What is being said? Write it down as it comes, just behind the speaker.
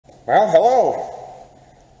Well, hello.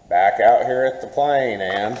 Back out here at the plane,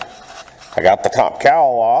 and I got the top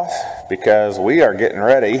cowl off because we are getting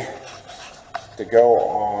ready to go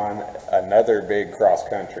on another big cross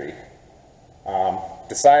country.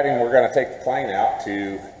 Deciding we're going to take the plane out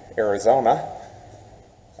to Arizona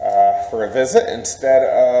for a visit instead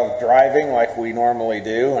of driving like we normally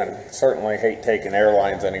do, and certainly hate taking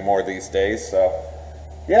airlines anymore these days. So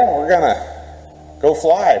yeah, we're going to go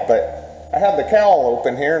fly, but I had the cowl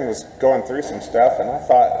open here and was going through some stuff, and I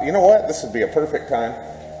thought, you know what, this would be a perfect time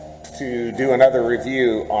to do another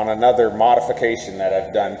review on another modification that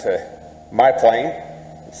I've done to my plane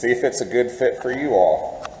and see if it's a good fit for you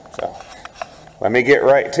all. So let me get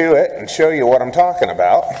right to it and show you what I'm talking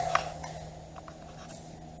about.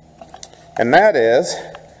 And that is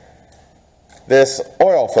this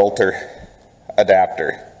oil filter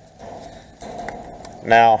adapter.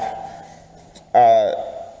 Now,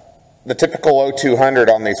 the typical 0200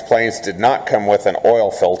 on these planes did not come with an oil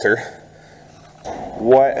filter.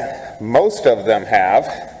 What most of them have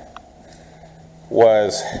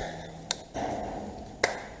was,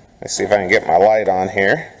 let's see if I can get my light on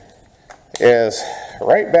here, is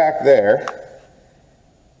right back there.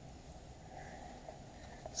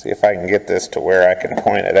 See if I can get this to where I can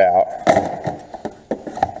point it out.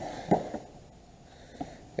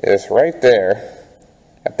 It's right there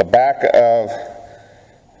at the back of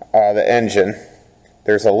the engine.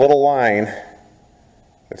 There's a little line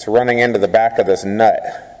that's running into the back of this nut,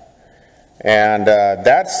 and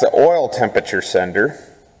that's the oil temperature sender.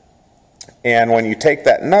 And when you take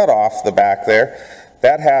that nut off the back there,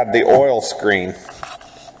 that had the oil screen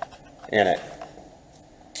in it.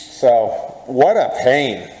 So what a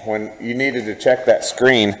pain when you needed to check that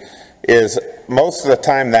screen. Is most of the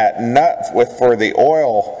time that nut for the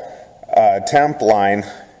oil temp line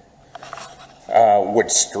would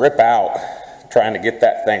strip out trying to get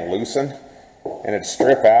that thing loosened, and it'd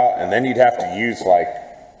strip out, and then you'd have to use like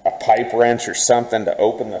a pipe wrench or something to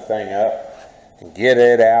open the thing up and get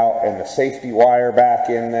it out, and the safety wire back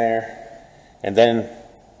in there, and then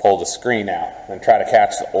pull the screen out and try to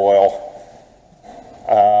catch the oil.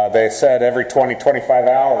 They said every 20-25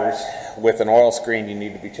 hours with an oil screen you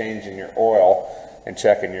need to be changing your oil and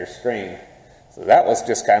checking your screen. So that was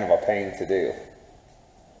just kind of a pain to do.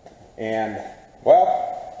 And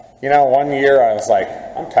well, you know, one year I was like,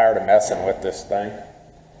 I'm tired of messing with this thing.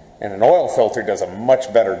 And an oil filter does a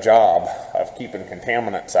much better job of keeping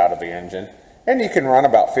contaminants out of the engine. And you can run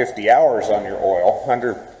about 50 hours on your oil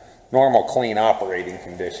under normal clean operating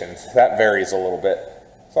conditions. That varies a little bit.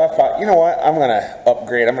 So I thought, you know what, I'm going to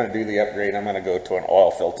upgrade. I'm going to do the upgrade. I'm going to go to an oil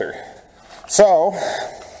filter. So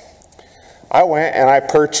I went and I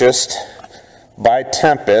purchased by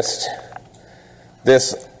Tempest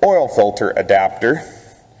this oil filter adapter,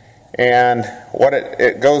 and what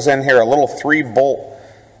it goes in here, a little 3-bolt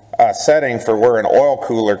setting for where an oil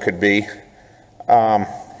cooler could be.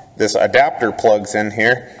 This adapter plugs in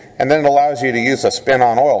here, and then it allows you to use a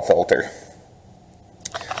spin-on oil filter.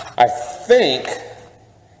 I think,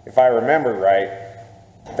 if I remember right,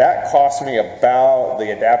 that cost me about,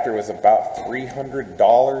 the adapter was about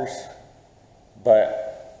 $300,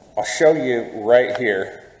 but I'll show you right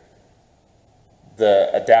here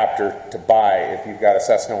the adapter to buy if you've got a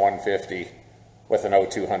Cessna 150 with an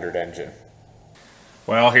 0200 engine.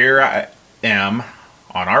 Well, here I am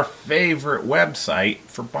on our favorite website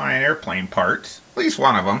for buying airplane parts, at least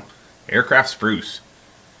one of them, Aircraft Spruce.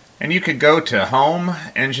 And you could go to Home,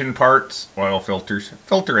 Engine Parts, Oil Filters,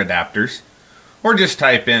 Filter Adapters, or just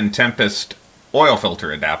type in Tempest Oil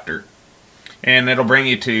Filter Adapter. And it'll bring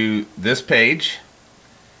you to this page.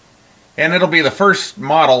 And it'll be the first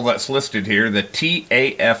model that's listed here, the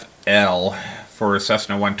TAFL for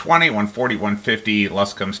Cessna 120, 140, 150,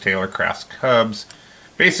 Luscombe's, Taylor, Crafts, Cubs.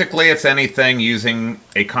 Basically, it's anything using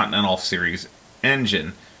a Continental Series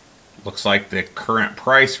engine. Looks like the current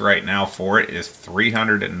price right now for it is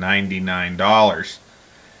 $399.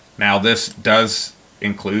 Now, this does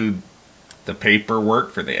include the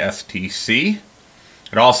paperwork for the STC.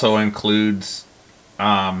 It also includes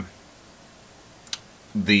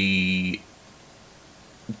the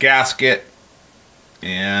gasket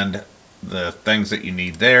and the things that you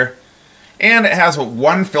need there, and it has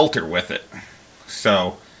one filter with it.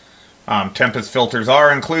 So Tempest filters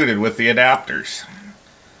are included with the adapters.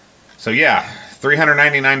 So yeah,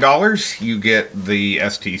 $399, you get the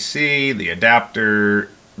STC, the adapter,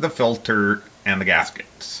 the filter, and the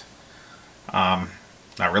gaskets. Not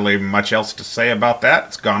really much else to say about that.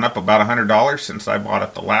 It's gone up about $100 since I bought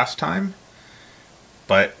it the last time.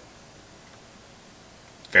 But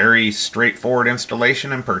very straightforward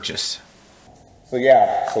installation and purchase. So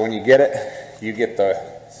yeah, so when you get it, you get the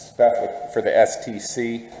stuff for the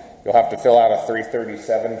STC. You'll have to fill out a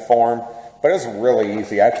 337 form, but it's really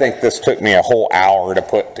easy. I think this took me a whole hour to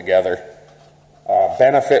put together.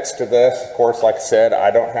 Benefits to this, of course, like I said,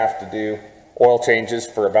 I don't have to do oil changes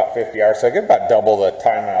for about 50 hours, so I get about double the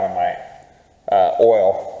time out of my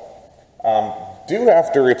oil. Do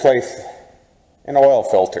have to replace an oil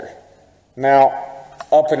filter. Now,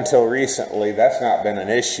 up until recently, that's not been an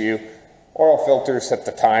issue. Oil filters at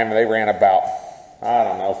the time, they ran about, I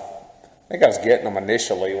don't know, I think I was getting them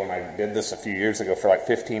initially when I did this a few years ago for like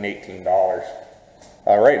 $15, $18.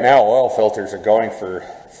 Right now, oil filters are going for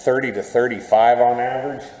 $30 to $35 on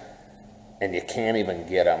average, and you can't even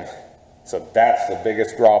get them. So that's the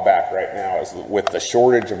biggest drawback right now, is with the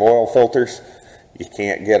shortage of oil filters, you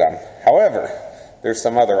can't get them. However, there's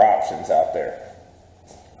some other options out there.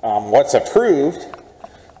 What's approved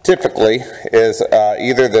typically is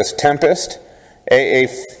either this Tempest AA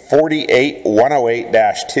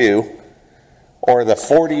 48108-2 or the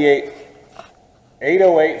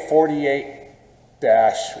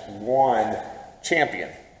 808-48-1 Champion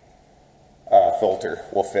filter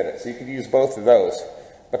will fit it. So you could use both of those.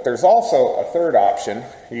 But there's also a third option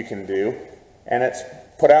you can do, and it's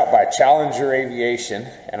put out by Challenger Aviation,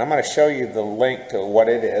 and I'm going to show you the link to what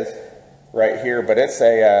it is right here, but it's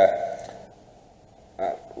a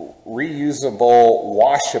reusable,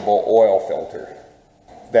 washable oil filter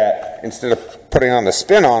that instead of putting on the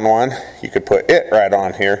spin-on one, you could put it right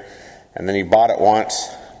on here, and then you bought it once,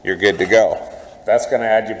 you're good to go. That's going to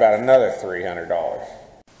add you about another $300.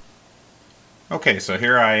 Okay, so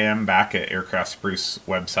here I am back at Aircraft Spruce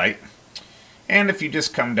website, and if you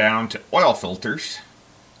just come down to oil filters,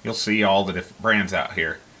 you'll see all the different brands out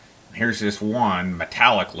here. Here's this one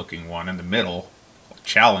metallic looking one in the middle,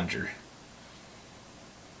 Challenger.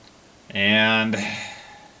 And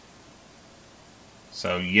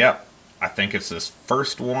so yep, I think it's this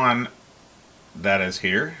first one that is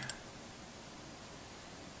here.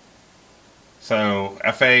 So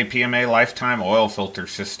FAA PMA lifetime oil filter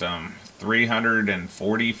system,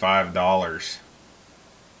 $345.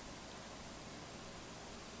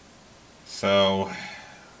 So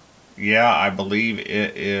yeah, I believe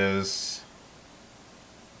it is,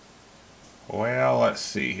 well, let's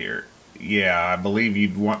see here. Yeah, I believe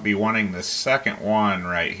you'd be wanting the second one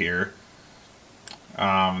right here.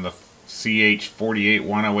 The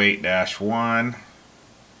CH48108-1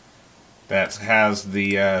 that has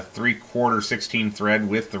the 3/4 16 thread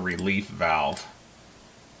with the relief valve.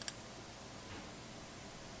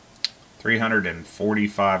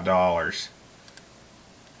 $345.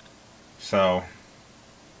 So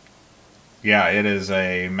yeah, it is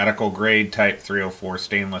a medical grade type 304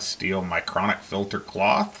 stainless steel micronic filter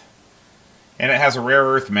cloth, and it has a rare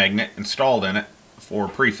earth magnet installed in it for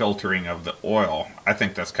pre-filtering of the oil. I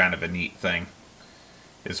think that's kind of a neat thing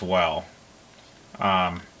as well.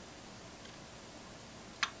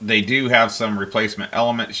 They do have some replacement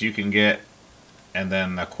elements you can get, and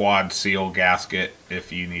then the quad seal gasket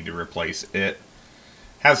if you need to replace it.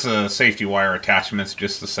 Has a safety wire attachments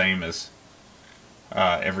just the same as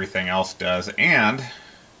everything else does. And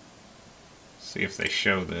see if they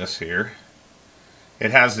show this here.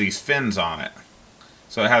 It has these fins on it.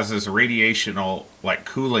 So it has this radiational, like,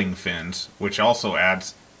 cooling fins, which also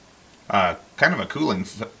adds kind of a cooling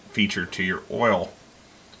feature to your oil.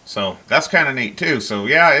 So that's kind of neat too. So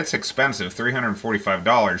yeah, it's expensive,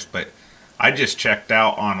 $345, but I just checked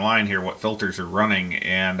out online here what filters are running,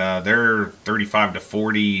 and they're 35 to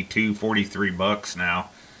 42, 43 bucks now.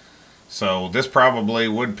 So this probably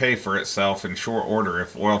would pay for itself in short order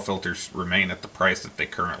if oil filters remain at the price that they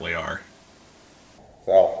currently are.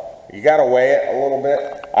 So you got to weigh it a little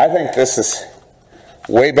bit. I think this is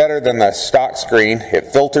way better than the stock screen.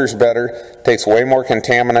 It filters better, takes way more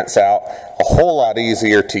contaminants out, a whole lot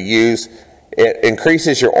easier to use. It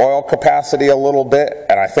increases your oil capacity a little bit,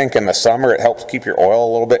 and I think in the summer it helps keep your oil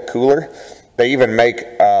a little bit cooler. They even make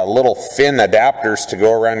little fin adapters to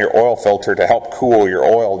go around your oil filter to help cool your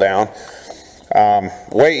oil down.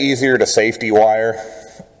 Way easier to safety wire.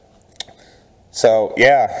 So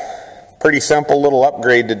yeah, pretty simple little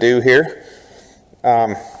upgrade to do here.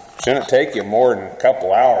 Shouldn't take you more than a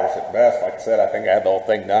couple hours at best. Like I said, I think I had the whole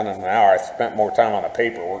thing done in an hour. I spent more time on the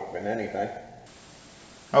paperwork than anything.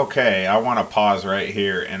 Okay, I want to pause right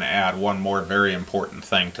here and add one more very important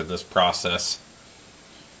thing to this process.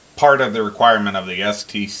 Part of the requirement of the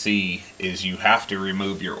STC is you have to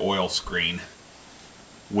remove your oil screen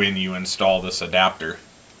when you install this adapter.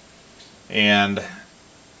 And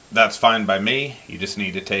that's fine by me. You just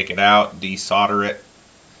need to take it out, desolder it,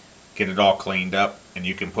 get it all cleaned up, and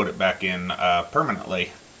you can put it back in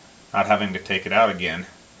permanently, not having to take it out again.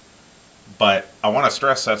 But I want to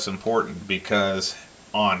stress that's important because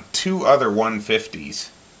on 2 other 150s,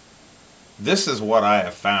 this is what I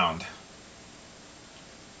have found.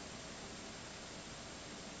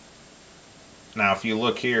 Now if you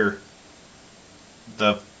look here,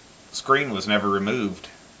 the screen was never removed.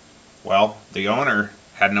 Well, the owner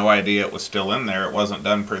had no idea it was still in there. It wasn't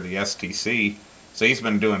done per the STC. So he's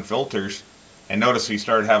been doing filters, and notice he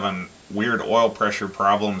started having weird oil pressure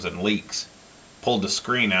problems and leaks. Pulled the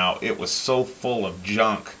screen out. It was so full of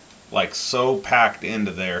junk, like so packed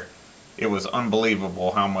into there. It was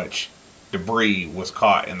unbelievable how much debris was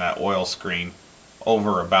caught in that oil screen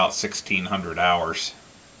over about 1,600 hours.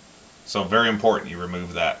 So very important you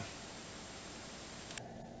remove that.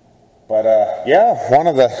 But yeah, one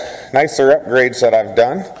of the nicer upgrades that I've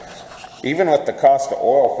done, even with the cost of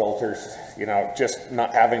oil filters, you know, just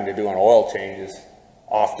not having to do an oil changes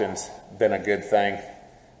often's been a good thing.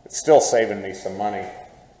 It's still saving me some money,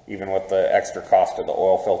 even with the extra cost of the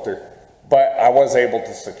oil filter. But I was able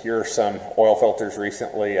to secure some oil filters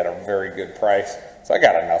recently at a very good price, so I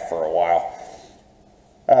got enough for a while.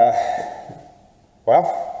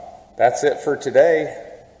 Well, that's it for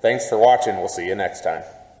today. Thanks for watching. We'll see you next time.